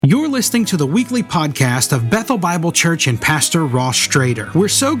You're listening to the weekly podcast of Bethel Bible Church and Pastor Ross Strader. We're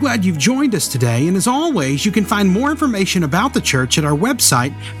so glad you've joined us today, and as always, you can find more information about the church at our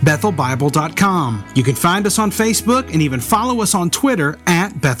website, bethelbible.com. You can find us on Facebook and even follow us on Twitter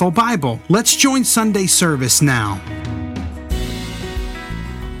at Bethel Bible. Let's join Sunday service now.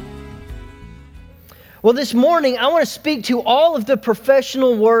 Well, this morning, I want to speak to all of the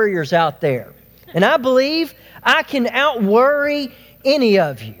professional worriers out there. And I believe I can out-worry any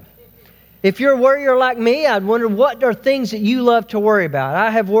of you. If you're a worrier like me, I'd wonder what are things that you love to worry about.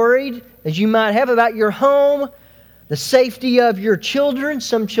 I have worried, as you might have, about your home, the safety of your children.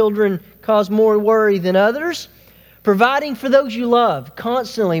 Some children cause more worry than others. Providing for those you love,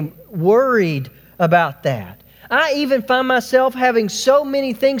 constantly worried about that. I even find myself having so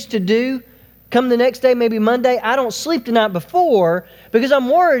many things to do. Come the next day, maybe Monday, I don't sleep the night before because I'm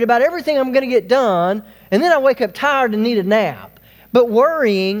worried about everything I'm going to get done, and then I wake up tired and need a nap. But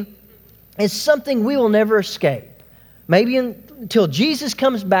worrying is something we will never escape. Maybe until Jesus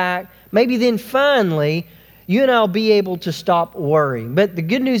comes back, maybe then finally you and I will be able to stop worrying. But the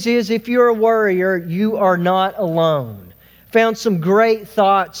good news is if you're a worrier, you are not alone. Found some great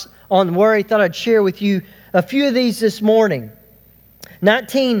thoughts on worry. Thought I'd share with you a few of these this morning.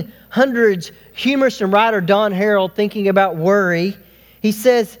 1900s humorist and writer Don Harold, thinking about worry, he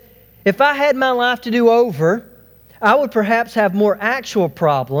says, "If I had my life to do over, I would perhaps have more actual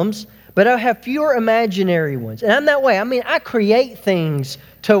problems, but I have fewer imaginary ones." And I'm that way. I create things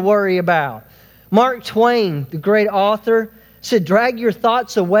to worry about. Mark Twain, the great author, said, "Drag your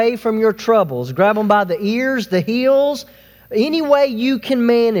thoughts away from your troubles. Grab them by the ears, the heels, any way you can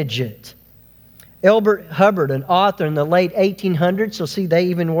manage it." Elbert Hubbard, an author in the late 1800s, so see, they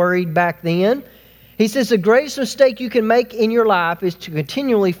even worried back then. He says, "The greatest mistake you can make in your life is to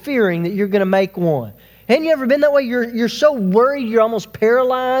continually fearing that you're going to make one." Haven't you ever been that way? You're so worried, you're almost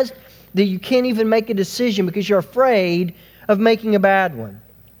paralyzed that you can't even make a decision because you're afraid of making a bad one.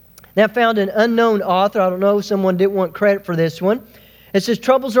 Now, I found an unknown author. I don't know, someone didn't want credit for this one. It says,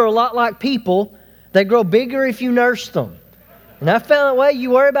 "Troubles are a lot like people. They grow bigger if you nurse them." And I found that way.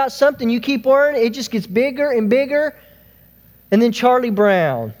 You worry about something, you keep worrying, it just gets bigger and bigger. And then Charlie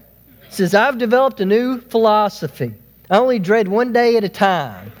Brown says, "I've developed a new philosophy. I only dread one day at a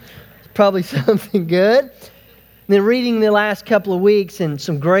time." Probably something good. And then reading the last couple of weeks and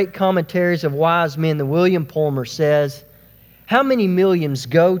some great commentaries of wise men, the William Palmer says, "How many millions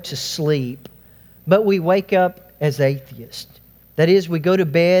go to sleep, but we wake up as atheists?" That is, we go to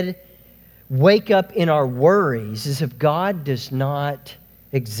bed, wake up in our worries as if God does not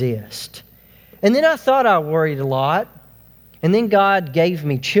exist. And then I thought I worried a lot, and then God gave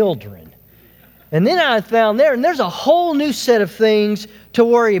me children. And then I found there's a whole new set of things to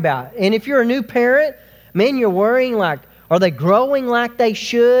worry about. And if you're a new parent, man, you're worrying like, are they growing like they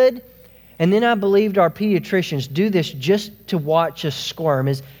should? And then I believed our pediatricians do this just to watch us squirm.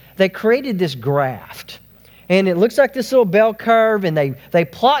 Is they created this graft. And it looks like this little bell curve, and they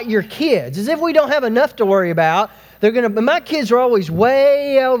plot your kids as if we don't have enough to worry about. My kids are always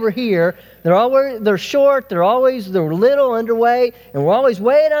way over here. They're short, they're little, underweight, and we're always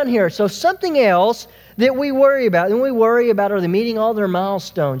way down here. So something else that we worry about, and we worry about, are they meeting all their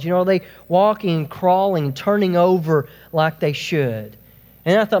milestones? Are they walking, crawling, turning over like they should?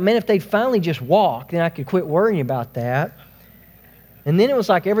 And I thought, man, if they'd finally just walk, then I could quit worrying about that. And then it was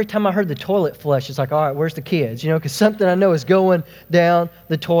like every time I heard the toilet flush, it's like, all right, where's the kids? Because something I know is going down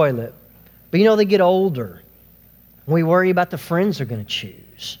the toilet. But they get older. We worry about the friends they're going to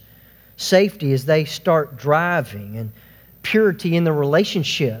choose. Safety as they start driving, and purity in the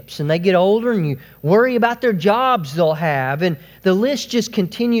relationships. And they get older, and you worry about their jobs they'll have. And the list just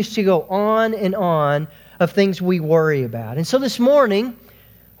continues to go on and on of things we worry about. And so this morning,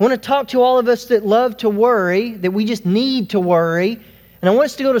 I want to talk to all of us that love to worry, that we just need to worry. And I want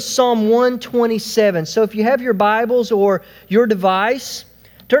us to go to Psalm 127. So if you have your Bibles or your device,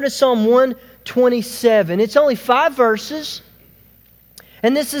 turn to Psalm 127. It's only 5 verses.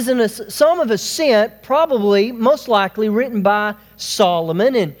 And this is a Psalm of Ascent, probably, most likely, written by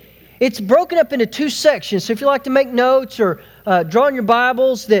Solomon. And it's broken up into 2 sections. So if you like to make notes or draw in your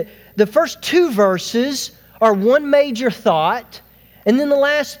Bibles, that the first 2 verses are one major thought. And then the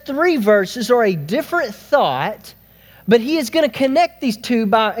last 3 verses are a different thought. But he is going to connect these 2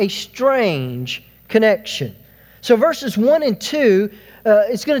 by a strange connection. So verses 1 and 2,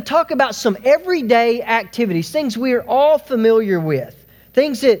 it's going to talk about some everyday activities, things we are all familiar with.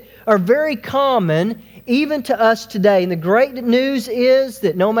 Things that are very common even to us today. And the great news is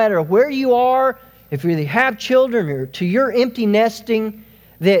that no matter where you are, if you have children or to your empty nesting,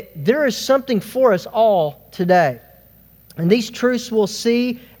 that there is something for us all today. And these truths we'll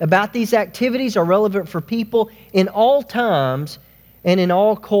see about these activities are relevant for people in all times and in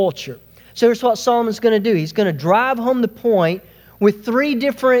all culture. So here's what Solomon's going to do. He's going to drive home the point with three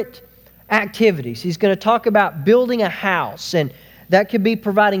different activities. He's going to talk about building a house, and that could be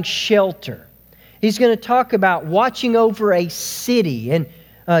providing shelter. He's going to talk about watching over a city, and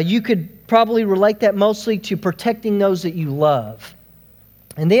you could probably relate that mostly to protecting those that you love.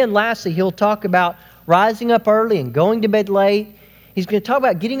 And then lastly, he'll talk about rising up early and going to bed late. He's going to talk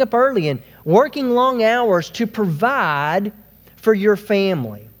about getting up early and working long hours to provide for your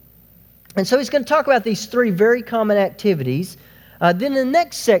family. And so he's going to talk about these three very common activities. Then in the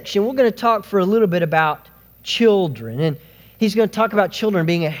next section, we're going to talk for a little bit about children. And he's going to talk about children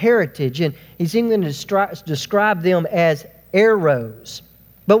being a heritage, and he's even going to describe them as arrows.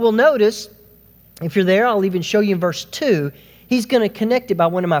 But we'll notice, if you're there, I'll even show you in verse 2, he's going to connect it by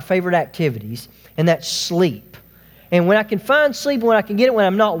one of my favorite activities, and that's sleep. And when I can find sleep, when I can get it, when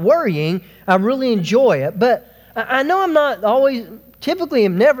I'm not worrying, I really enjoy it. But I know I'm not always, typically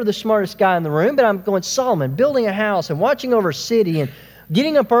I'm never the smartest guy in the room, but I'm going, Solomon, building a house and watching over a city and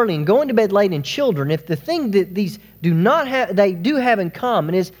getting up early and going to bed late and children, if the thing that these they do have in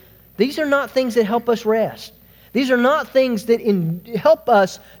common is these are not things that help us rest. These are not things that help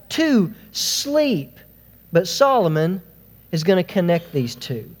us to sleep. But Solomon is going to connect these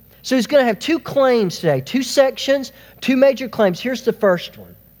two. So he's going to have two claims today, two sections, two major claims. Here's the first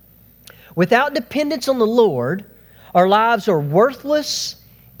one. Without dependence on the Lord, our lives are worthless,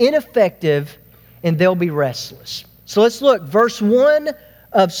 ineffective, and they'll be restless. So let's look. Verse 1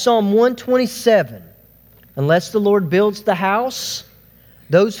 of Psalm 127. Unless the Lord builds the house,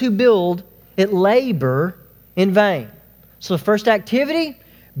 those who build it labor in vain. So the first activity,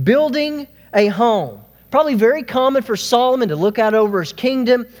 building a home. Probably very common for Solomon to look out over his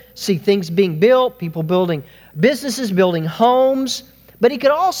kingdom, see things being built, people building businesses, building homes. But it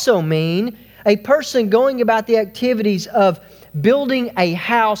could also mean a person going about the activities of building a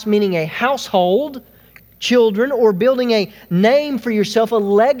house, meaning a household, children, or building a name for yourself, a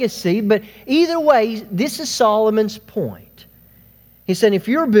legacy. But either way, this is Solomon's point. He said, if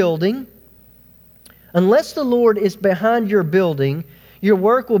you're building, unless the Lord is behind your building, your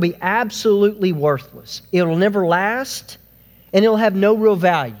work will be absolutely worthless. It'll never last, and it'll have no real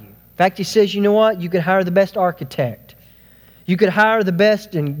value. In fact, he says, you know what? You could hire the best architect. You could hire the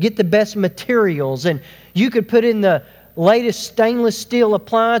best and get the best materials, and you could put in the latest stainless steel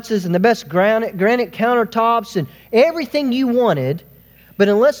appliances and the best granite countertops and everything you wanted. But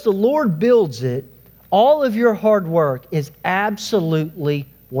unless the Lord builds it, all of your hard work is absolutely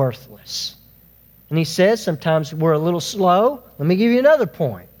worthless. And he says sometimes we're a little slow. Let me give you another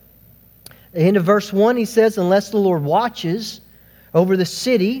point. At the end of verse 1, he says, unless the Lord watches over the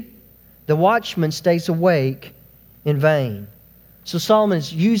city, the watchman stays awake in vain. So Solomon is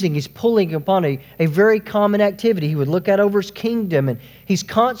he's pulling upon a very common activity. He would look out over his kingdom, and he's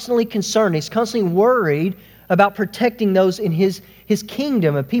constantly concerned. He's constantly worried about protecting those in his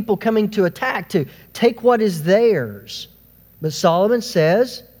kingdom of people coming to attack, to take what is theirs. But Solomon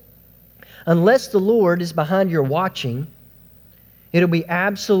says, unless the Lord is behind your watching, it'll be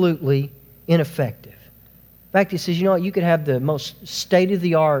absolutely ineffective. In fact, he says, you know what? You could have the most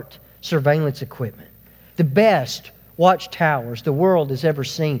state-of-the-art surveillance equipment, the best watchtowers the world has ever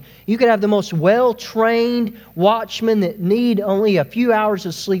seen. You could have the most well-trained watchmen that need only a few hours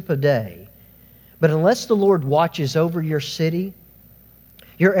of sleep a day. But unless the Lord watches over your city,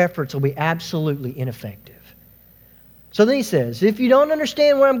 your efforts will be absolutely ineffective. So then he says, if you don't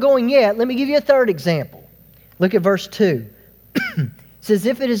understand where I'm going yet, let me give you a third example. Look at verse 2. It says,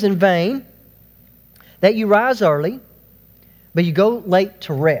 if it is in vain that you rise early, but you go late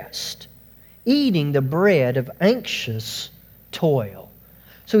to rest, eating the bread of anxious toil.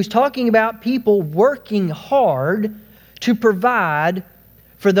 So he's talking about people working hard to provide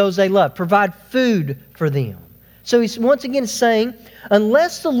for those they love, provide food for them. So he's once again saying,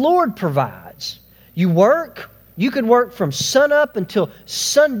 unless the Lord provides, you could work from sunup until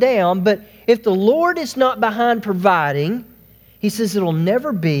sundown, but if the Lord is not behind providing, he says it'll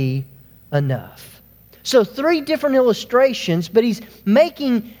never be enough. So 3 different illustrations, but he's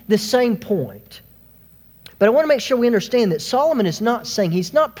making the same point. But I want to make sure we understand that Solomon is not saying,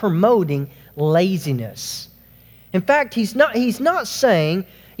 he's not promoting laziness. In fact, he's not saying,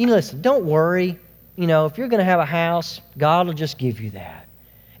 listen, don't worry. If you're going to have a house, God will just give you that.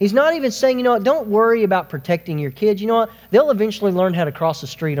 He's not even saying, don't worry about protecting your kids. You know what? They'll eventually learn how to cross the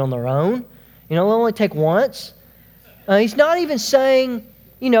street on their own. It'll only take once. He's not even saying,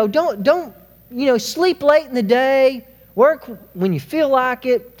 don't sleep late in the day, work when you feel like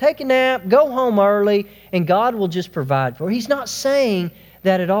it, take a nap, go home early, and God will just provide for you. He's not saying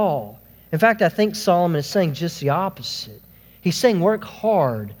that at all. In fact, I think Solomon is saying just the opposite. He's saying work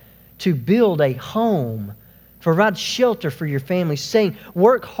hard to build a home, provide shelter for your family. He's saying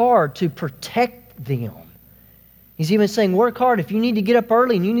work hard to protect them. He's even saying work hard. If you need to get up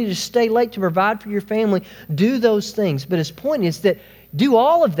early and you need to stay late to provide for your family, do those things. But his point is that do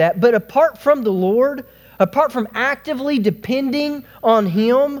all of that, but apart from the Lord, apart from actively depending on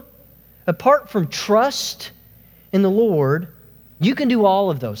Him, apart from trust in the Lord, you can do all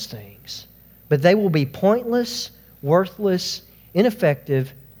of those things, but they will be pointless, worthless,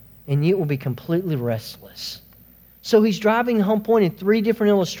 ineffective, and it will be completely restless. So he's driving home point in 3 different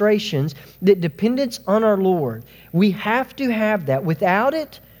illustrations that dependence on our Lord, we have to have that. Without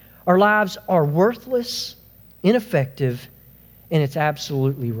it, our lives are worthless, ineffective, and it's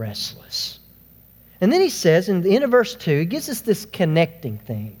absolutely restless. And then he says, in the end of verse 2, he gives us this connecting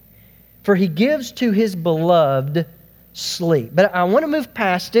thing. For he gives to his beloved sleep. But I want to move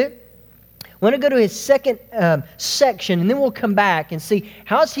past it. I want to go to his second section, and then we'll come back and see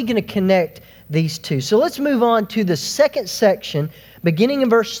how is he going to connect these two. So let's move on to the second section, beginning in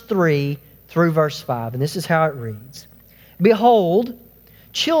verse 3 through verse 5. And this is how it reads. Behold,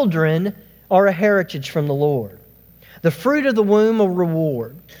 children are a heritage from the Lord. The fruit of the womb a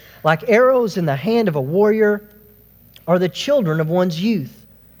reward. Like arrows in the hand of a warrior are the children of one's youth.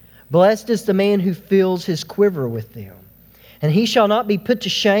 Blessed is the man who fills his quiver with them. And he shall not be put to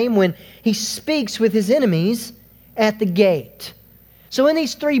shame when he speaks with his enemies at the gate. So in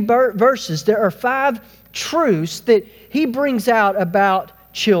these 3 verses, there are 5 truths that he brings out about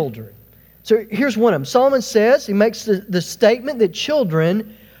children. So here's one of them. Solomon says, he makes the statement that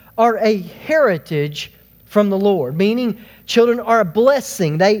children are a heritage from the Lord, meaning children are a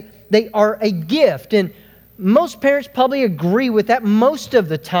blessing. They are a gift. And most parents probably agree with that most of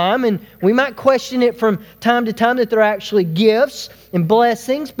the time, and we might question it from time to time that they're actually gifts and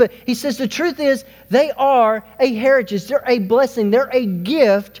blessings, but he says the truth is they are a heritage. They're a blessing. They're a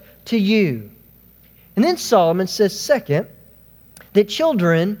gift to you. And then Solomon says, second, that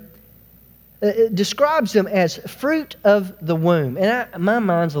children describes them as fruit of the womb. And my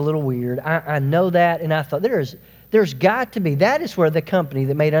mind's a little weird. I know that, and I thought there's got to be. That is where the company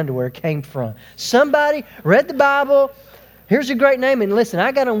that made underwear came from. Somebody read the Bible. Here's a great name. And listen,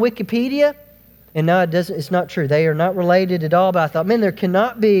 I got on Wikipedia, and no, it's not true. They are not related at all. But I thought, man, there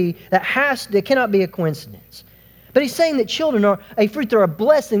cannot be a coincidence. But he's saying that children are a fruit. They're a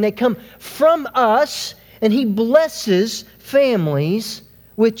blessing. They come from us, and he blesses families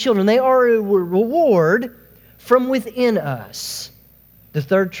with children. They are a reward from within us. The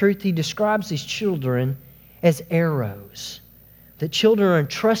third truth, he describes these children as arrows. That children are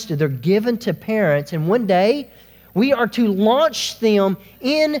entrusted. They're given to parents. And one day, we are to launch them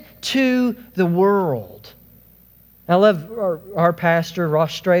into the world. I love our pastor,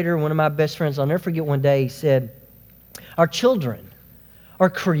 Ross Strader, one of my best friends. I'll never forget one day he said, our children are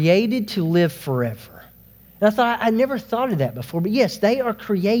created to live forever. And I thought, I never thought of that before. But yes, they are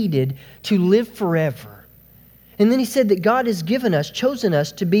created to live forever. And then he said that God has chosen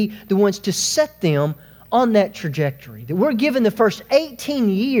us to be the ones to set them on that trajectory. That we're given the first 18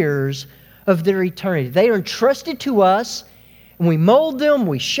 years of their eternity. They are entrusted to us, and we mold them,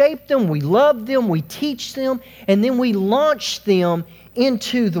 we shape them, we love them, we teach them, and then we launch them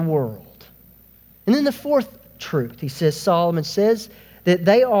into the world. And then the fourth truth, Solomon says, that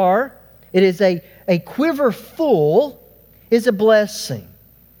it is a quiver full is a blessing.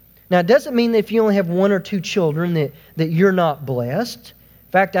 Now, it doesn't mean that if you only have 1 or 2 children that you're not blessed.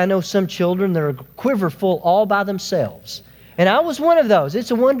 In fact, I know some children that are quiver full all by themselves. And I was one of those.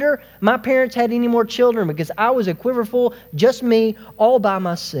 It's a wonder my parents had any more children because I was a quiver full, just me, all by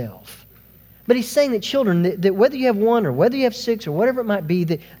myself. But he's saying that children, that whether you have 1 or whether you have 6 or whatever it might be,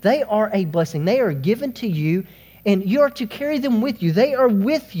 that they are a blessing. They are given to you, and you are to carry them with you. They are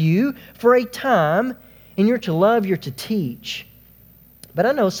with you for a time, and you're to love, you're to teach. But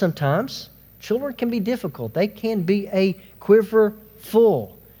I know sometimes children can be difficult. They can be a quiver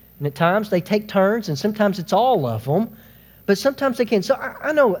full. And at times they take turns, and sometimes it's all of them. But sometimes they can. So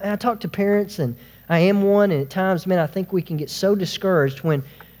I know, I talk to parents, and I am one, and at times, man, I think we can get so discouraged when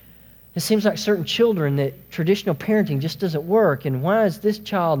it seems like certain children that traditional parenting just doesn't work. And why is this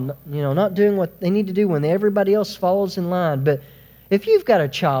child, not doing what they need to do when everybody else follows in line? But if you've got a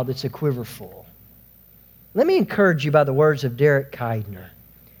child that's a quiver full, let me encourage you by the words of Derek Kidner.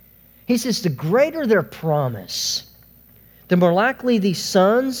 He says, the greater their promise, the more likely these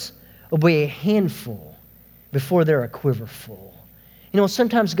sons will be a handful before they're a quiver full.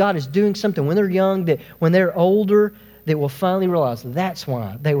 Sometimes God is doing something when they're young, that when they're older, that will finally realize that's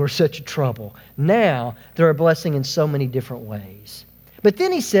why they were such a trouble. Now they're a blessing in so many different ways. But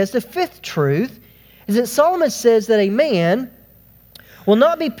then he says the fifth truth is that Solomon says that a man will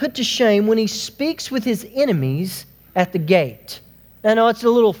not be put to shame when he speaks with his enemies at the gate. I know it's a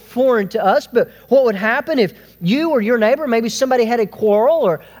little foreign to us, but what would happen if you or your neighbor, maybe somebody had a quarrel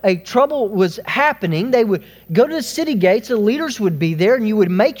or a trouble was happening, they would go to the city gates, the leaders would be there, and you would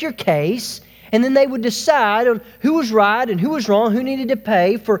make your case, and then they would decide on who was right and who was wrong, who needed to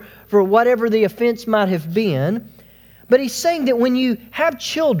pay for whatever the offense might have been. But he's saying that when you have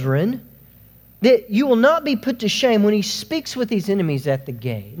children, that you will not be put to shame when he speaks with his enemies at the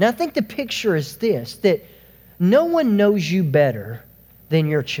gate. Now I think the picture is this, that no one knows you better than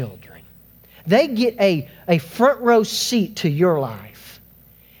your children. They get a front row seat to your life.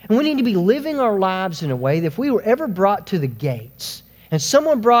 And we need to be living our lives in a way that if we were ever brought to the gates and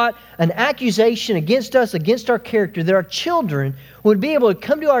someone brought an accusation against us, against our character, that our children would be able to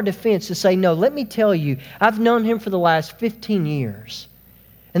come to our defense and say, no, let me tell you, I've known him for the last 15 years.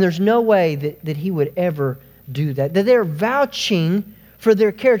 And there's no way that he would ever do that. That they're vouching for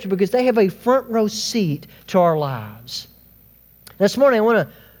their character because they have a front row seat to our lives. This morning I want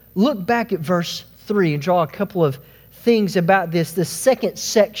to look back at verse 3 and draw a couple of things about this second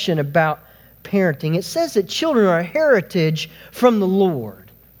section about parenting. It says that children are a heritage from the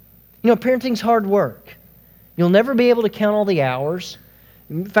Lord. You know, parenting's hard work. You'll never be able to count all the hours.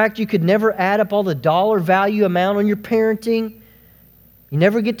 In fact, you could never add up all the dollar value amount on your parenting. You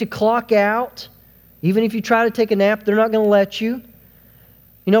never get to clock out. Even if you try to take a nap, they're not going to let you.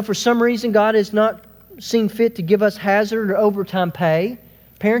 You know, for some reason, God has not seen fit to give us hazard or overtime pay.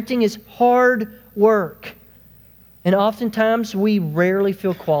 Parenting is hard work. And oftentimes, we rarely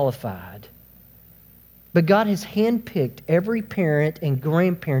feel qualified. But God has handpicked every parent and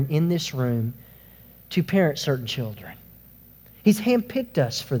grandparent in this room to parent certain children. He's handpicked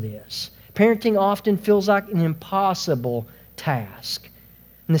us for this. Parenting often feels like an impossible task.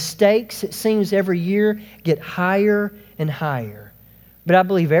 And the stakes, it seems, every year get higher and higher. But I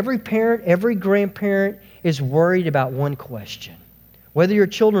believe every parent, every grandparent is worried about one question. Whether your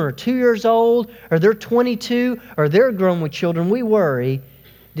children are 2 years old, or they're 22, or they're grown with children, we worry,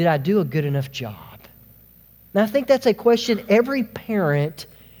 did I do a good enough job? Now, I think that's a question every parent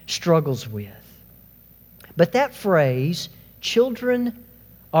struggles with. But that phrase, children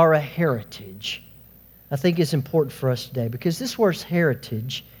are a heritage, I think is important for us today because this word's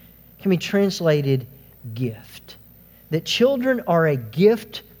heritage can be translated gift. That children are a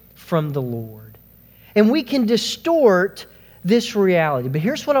gift from the Lord. And we can distort this reality. But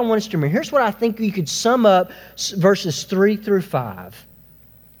here's what I want us to remember. Here's what I think you could sum up verses 3 through 5.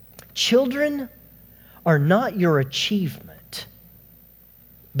 Children are not your achievement,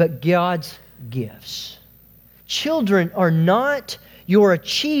 but God's gifts. Children are not your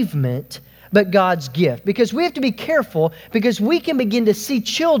achievement, but God's gift. Because we have to be careful because we can begin to see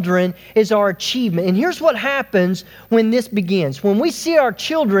children as our achievement. And here's what happens when this begins. When we see our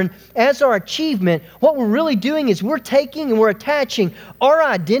children as our achievement, what we're really doing is we're taking and we're attaching our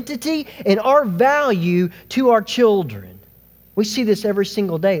identity and our value to our children. We see this every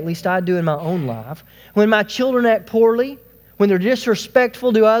single day, at least I do in my own life. When my children act poorly, when they're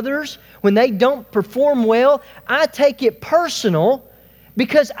disrespectful to others, when they don't perform well, I take it personal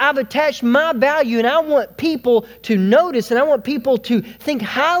because I've attached my value and I want people to notice and I want people to think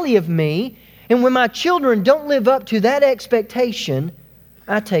highly of me. And when my children don't live up to that expectation,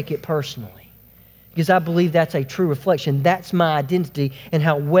 I take it personally because I believe that's a true reflection. That's my identity and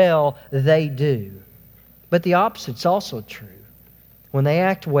how well they do. But the opposite's also true. When they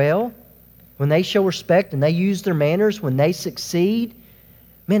act well, when they show respect and they use their manners, when they succeed,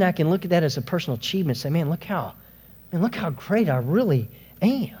 man, I can look at that as a personal achievement and say, man, look how great I really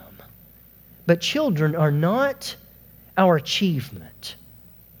am. But children are not our achievement.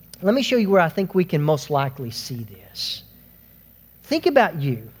 Let me show you where I think we can most likely see this. Think about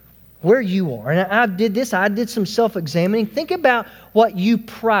you, where you are. And I did some self-examining. Think about what you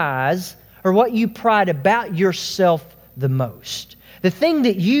prize or what you pride about yourself the most. The thing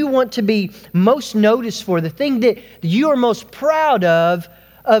that you want to be most noticed for, the thing that you are most proud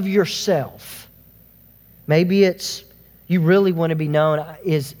of yourself. Maybe it's you really want to be known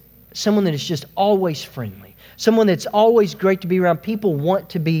as someone that is just always friendly, someone that's always great to be around. People want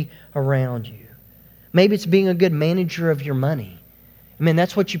to be around you. Maybe it's being a good manager of your money. I mean,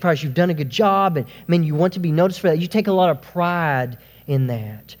 that's what you prize. You've done a good job, and I mean, you want to be noticed for that. You take a lot of pride in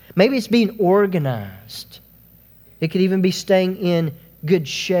that. Maybe it's being organized. It could even be staying in good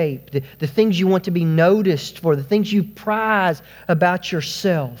shape. The things you want to be noticed for, the things you prize about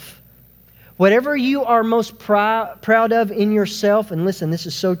yourself. whatever you are most proud of in yourself, and listen, this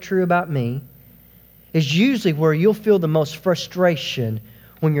is so true about me, is usually where you'll feel the most frustration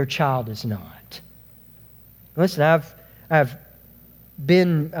when your child is not. Listen, I've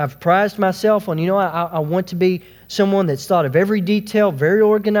prized myself on, I want to be someone that's thought of every detail, very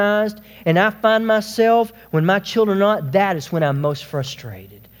organized, and I find myself, when my children are not, that is when I'm most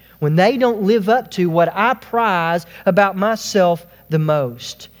frustrated. When they don't live up to what I prize about myself the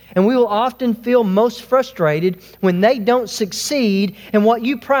most. And we will often feel most frustrated when they don't succeed in what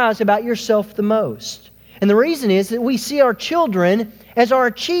you prize about yourself the most. And the reason is that we see our children as our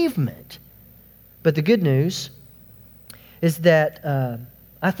achievement. But the good news is that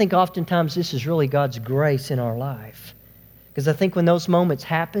I think oftentimes this is really God's grace in our life. Because I think when those moments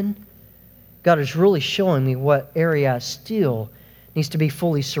happen, God is really showing me what area still needs to be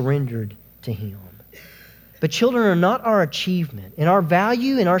fully surrendered to Him. But children are not our achievement, and our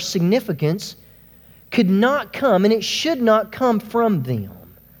value and our significance could not come, and it should not come from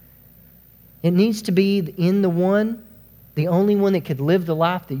them. It needs to be in the one, the only one that could live the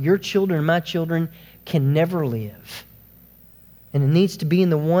life that your children and my children can never live. And it needs to be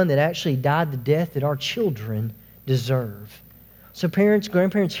in the one that actually died the death that our children deserve. So parents,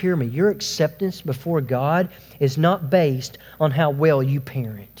 grandparents, hear me. Your acceptance before God is not based on how well you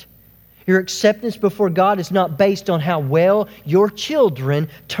parent. Your acceptance before God is not based on how well your children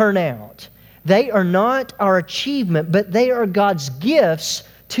turn out. They are not our achievement, but they are God's gifts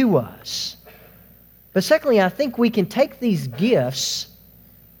to us. But secondly, I think we can take these gifts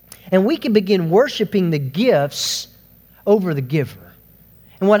and we can begin worshiping the gifts over the giver.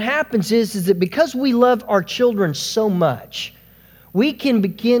 And what happens is that because we love our children so much, we can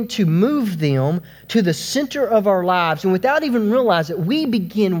begin to move them to the center of our lives. And without even realizing it, we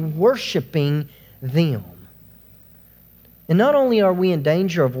begin worshiping them. And not only are we in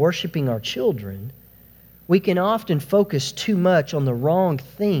danger of worshiping our children, we can often focus too much on the wrong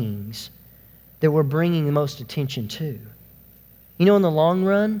things that we're bringing the most attention to. In the long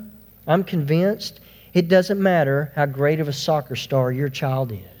run, I'm convinced it doesn't matter how great of a soccer star your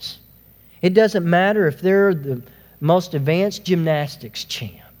child is. It doesn't matter if they're the most advanced gymnastics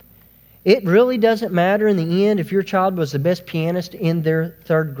champ. It really doesn't matter in the end if your child was the best pianist in their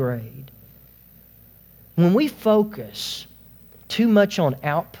third grade. When we focus too much on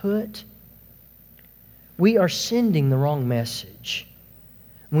output, we are sending the wrong message.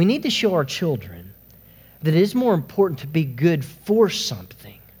 We need to show our children that it is more important to be good for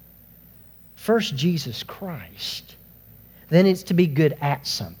something, first Jesus Christ, than it's to be good at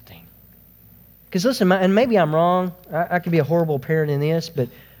something. Because listen, and maybe I'm wrong, I could be a horrible parent in this, but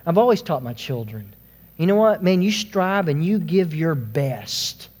I've always taught my children, you know what, man, you strive and you give your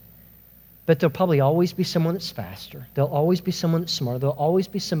best, but there'll probably always be someone that's faster. There'll always be someone that's smarter. There'll always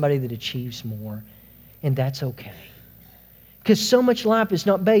be somebody that achieves more, and that's okay. Because so much life is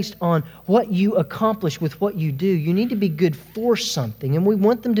not based on what you accomplish with what you do. You need to be good for something, and we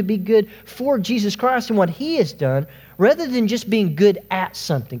want them to be good for Jesus Christ and what He has done, rather than just being good at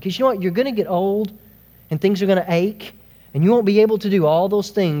something. Because you know what? You're going to get old, and things are going to ache, and you won't be able to do all those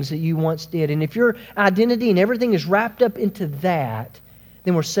things that you once did. And if your identity and everything is wrapped up into that,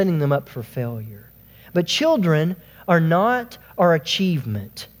 then we're setting them up for failure. But children are not our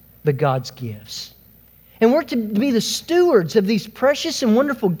achievement, but God's gifts. And we're to be the stewards of these precious and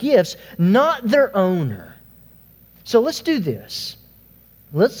wonderful gifts, not their owner. So let's do this.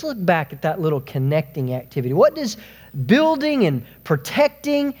 Let's look back at that little connecting activity. What does building and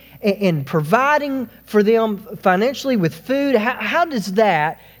protecting and providing for them financially with food, how does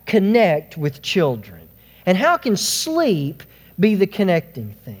that connect with children? And how can sleep be the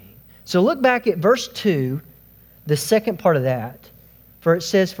connecting thing? So look back at verse 2, the second part of that. For it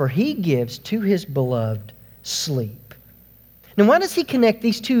says, for He gives to His beloved sleep. Now, why does He connect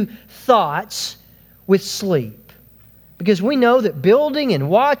these two thoughts with sleep? Because we know that building and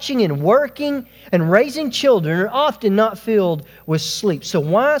watching and working and raising children are often not filled with sleep. So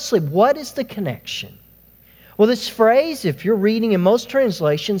why sleep? What is the connection? Well, this phrase, if you're reading in most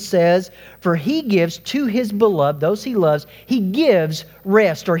translations, says, for He gives to His beloved, those He loves, He gives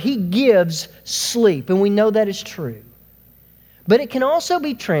rest, or He gives sleep. And we know that is true. But it can also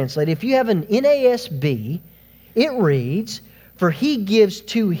be translated, if you have an NASB, it reads, for He gives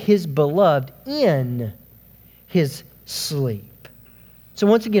to His beloved in His sleep. So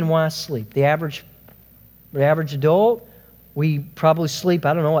once again, why sleep? The average adult, we probably sleep,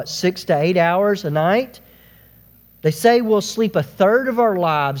 6 to 8 hours a night. They say we'll sleep a third of our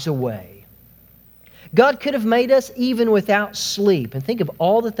lives away. God could have made us even without sleep. And think of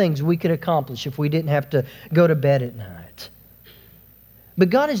all the things we could accomplish if we didn't have to go to bed at night. But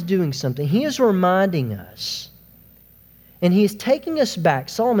God is doing something. He is reminding us. And He is taking us back.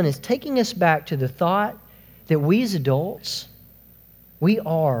 Solomon is taking us back to the thought that we as adults, we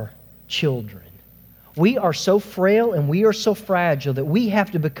are children. We are so frail and we are so fragile that we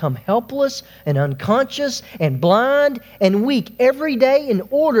have to become helpless and unconscious and blind and weak every day in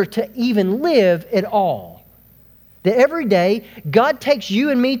order to even live at all. That every day, God takes you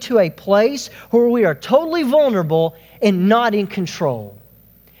and me to a place where we are totally vulnerable and not in control.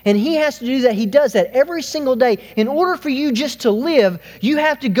 And He has to do that. He does that every single day. In order for you just to live, you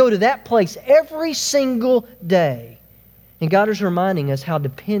have to go to that place every single day. And God is reminding us how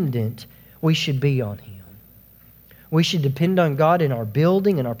dependent we should be on Him. We should depend on God in our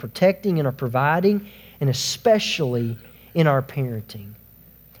building, in our protecting, in our providing, and especially in our parenting.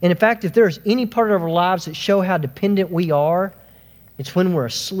 And in fact, if there's any part of our lives that show how dependent we are, it's when we're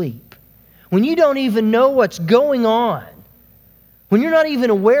asleep. When you don't even know what's going on. When you're not even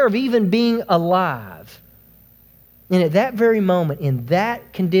aware of even being alive. And at that very moment, in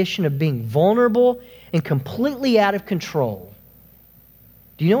that condition of being vulnerable and completely out of control,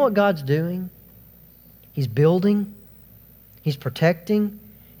 do you know what God's doing? He's building, He's protecting,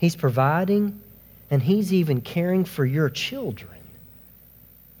 He's providing, and He's even caring for your children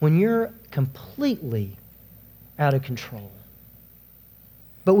when you're completely out of control.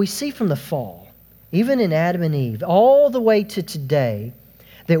 But we see from the fall, even in Adam and Eve, all the way to today,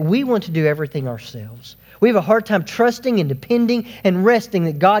 that we want to do everything ourselves. We have a hard time trusting and depending and resting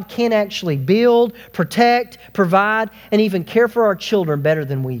that God can actually build, protect, provide, and even care for our children better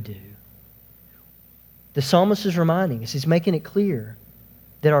than we do. The psalmist is reminding us, he's making it clear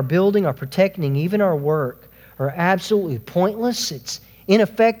that our building, our protecting, even our work are absolutely pointless. It's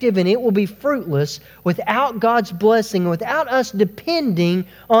ineffective and it will be fruitless without God's blessing, without us depending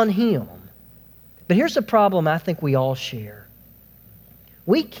on Him. But here's the problem I think we all share.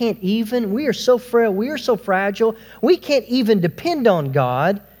 We are so frail, we are so fragile, we can't even depend on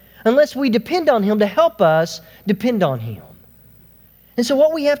God unless we depend on Him to help us depend on Him. And so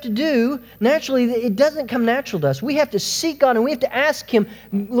what we have to do, naturally, it doesn't come natural to us. We have to seek God and we have to ask Him,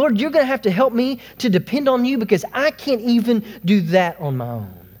 Lord, you're going to have to help me to depend on You because I can't even do that on my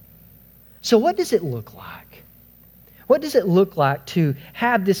own. So what does it look like? What does it look like to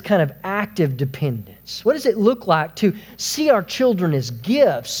have this kind of active dependence? What does it look like to see our children as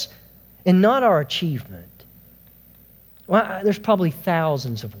gifts and not our achievement? Well, there's probably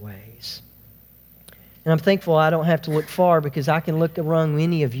thousands of ways. And I'm thankful I don't have to look far because I can look around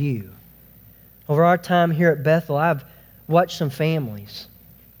any of you. Over our time here at Bethel, I've watched some families.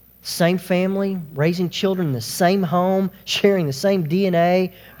 Same family, raising children in the same home, sharing the same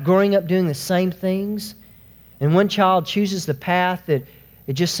DNA, growing up doing the same things. And one child chooses the path that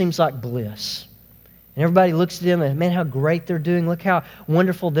it just seems like bliss. And everybody looks at them and, man, how great they're doing. Look how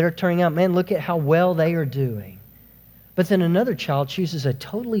wonderful they're turning out. Man, look at how well they are doing. But then another child chooses a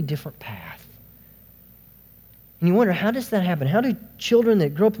totally different path. And you wonder, how does that happen? How do children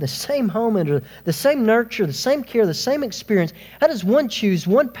that grow up in the same home, under the same nurture, the same care, the same experience, how does one choose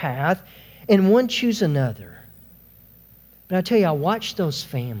one path and one choose another? But I tell you, I watched those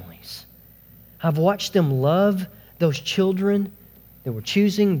families. I've watched them love those children that were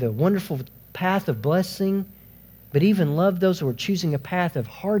choosing the wonderful path of blessing, but even love those who were choosing a path of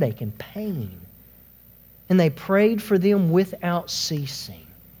heartache and pain. And they prayed for them without ceasing.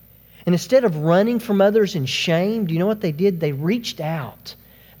 And instead of running from others in shame, do you know what they did? They reached out.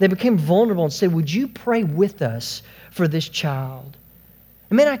 They became vulnerable and said, would you pray with us for this child?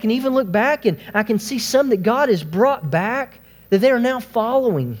 And man, I can even look back and I can see some that God has brought back that they are now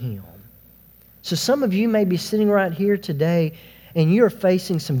following Him. So some of you may be sitting right here today and you're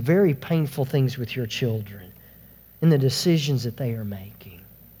facing some very painful things with your children and the decisions that they are making.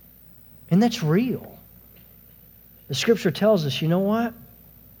 And that's real. The Scripture tells us, you know what?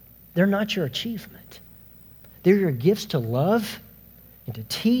 They're not your achievement. They're your gifts to love and to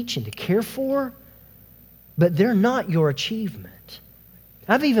teach and to care for, but they're not your achievement.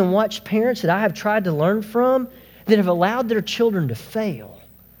 I've even watched parents that I have tried to learn from that have allowed their children to fail.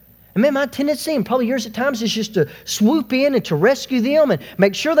 And man, my tendency, and probably yours at times, is just to swoop in and to rescue them and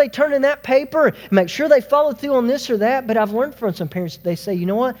make sure they turn in that paper and make sure they follow through on this or that. But I've learned from some parents, they say, you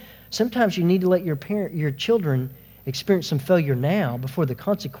know what? Sometimes you need to let your children experience some failure now before the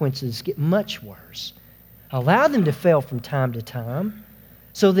consequences get much worse. Allow them to fail from time to time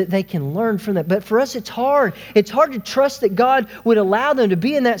so that they can learn from that. But for us, it's hard. It's hard to trust that God would allow them to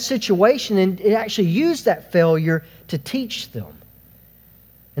be in that situation and actually use that failure to teach them.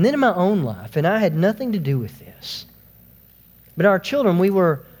 And then in my own life, and I had nothing to do with this, but our children, we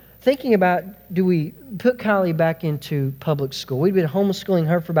were thinking about, do we put Kylie back into public school? We'd been homeschooling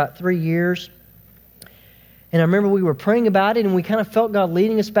her for about 3 years. And I remember we were praying about it, and we kind of felt God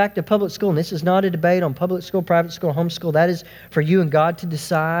leading us back to public school. And this is not a debate on public school, private school, homeschool. That is for you and God to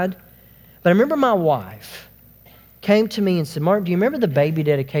decide. But I remember my wife came to me and said, Mark, do you remember the baby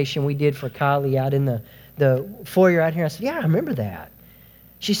dedication we did for Kylie out in the foyer out here? I said, yeah, I remember that.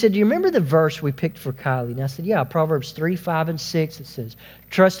 She said, do you remember the verse we picked for Kylie? And I said, yeah, Proverbs 3, 5, and 6. It says,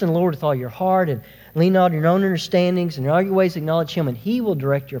 trust in the Lord with all your heart and lean not on your own understandings, and in all your ways acknowledge Him, and He will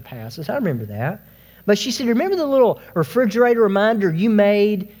direct your paths. I said, I remember that. But she said, remember the little refrigerator reminder you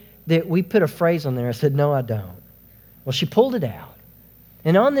made that we put a phrase on there? I said, no, I don't. Well, she pulled it out.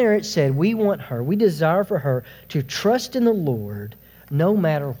 And on there it said, we desire for her to trust in the Lord no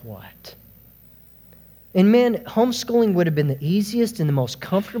matter what. And man, homeschooling would have been the easiest and the most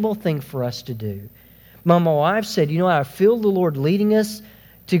comfortable thing for us to do. My wife said, I feel the Lord leading us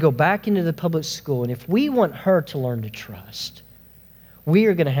to go back into the public school. And if we want her to learn to trust, we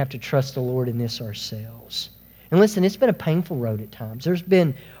are going to have to trust the Lord in this ourselves. And listen, it's been a painful road at times. There's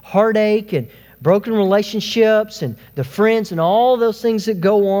been heartache and broken relationships and the friends and all those things that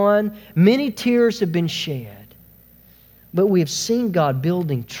go on. Many tears have been shed. But we have seen God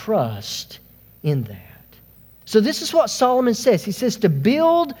building trust in that. So this is what Solomon says. He says to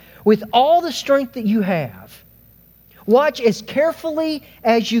build with all the strength that you have. Watch as carefully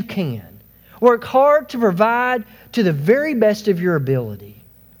as you can. Work hard to provide to the very best of your ability.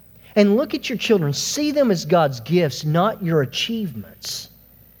 And look at your children. See them as God's gifts, not your achievements.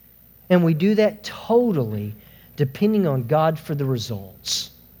 And we do that totally depending on God for the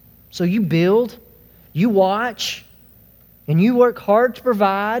results. So you build, you watch, and you work hard to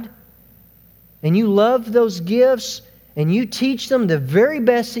provide, and you love those gifts, and you teach them the very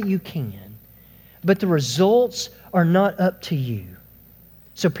best that you can. But the results are not up to you.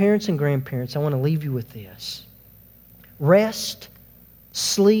 So parents and grandparents, I want to leave you with this. Rest,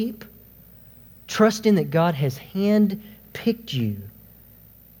 sleep, trusting that God has handpicked you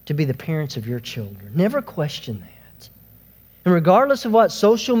to be the parents of your children. Never question that. And regardless of what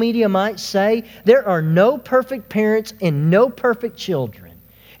social media might say, there are no perfect parents and no perfect children.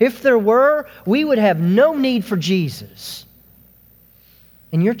 If there were, we would have no need for Jesus.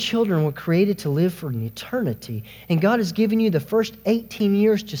 And your children were created to live for an eternity. And God has given you the first 18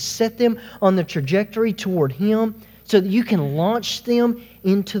 years to set them on the trajectory toward Him so that you can launch them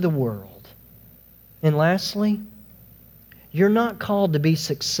into the world. And lastly, you're not called to be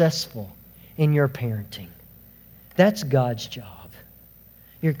successful in your parenting. That's God's job.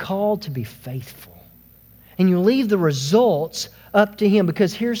 You're called to be faithful. And you leave the results up to Him,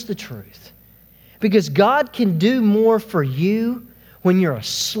 because here's the truth. Because God can do more for you when you're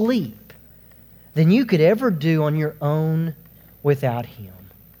asleep than you could ever do on your own without Him.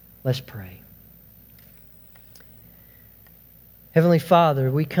 Let's pray. Heavenly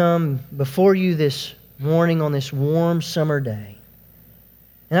Father, we come before You this morning on this warm summer day.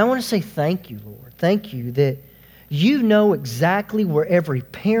 And I want to say thank You, Lord. Thank You that You know exactly where every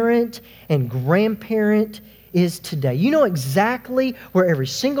parent and grandparent is today. You know exactly where every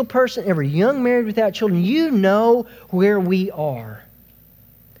single person, every young married without children, You know where we are.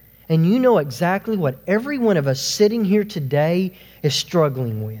 And You know exactly what every one of us sitting here today is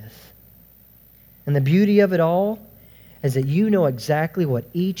struggling with. And the beauty of it all is that You know exactly what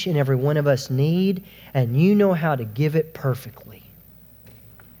each and every one of us need, and You know how to give it perfectly.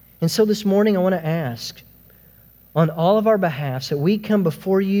 And so this morning I want to ask on all of our behalfs that we come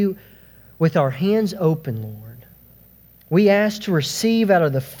before You with our hands open, Lord. We ask to receive out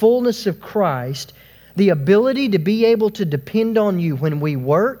of the fullness of Christ the ability to be able to depend on You when we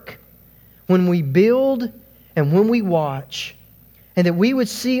work, when we build, and when we watch, and that we would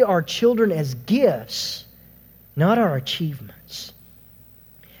see our children as gifts, not our achievements.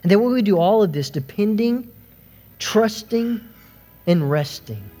 And that we would do all of this depending, trusting, and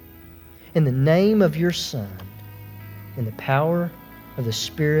resting in the name of Your Son, in the power of the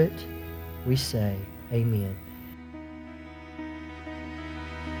Spirit, we say, amen.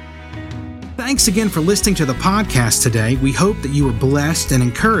 Thanks again for listening to the podcast today. We hope that you were blessed and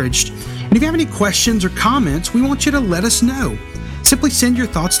encouraged. And if you have any questions or comments, we want you to let us know. Simply send your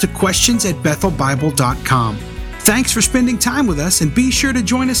thoughts to questions@bethelbible.com. Thanks for spending time with us, and be sure to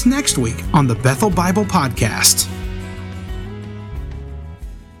join us next week on the Bethel Bible Podcast.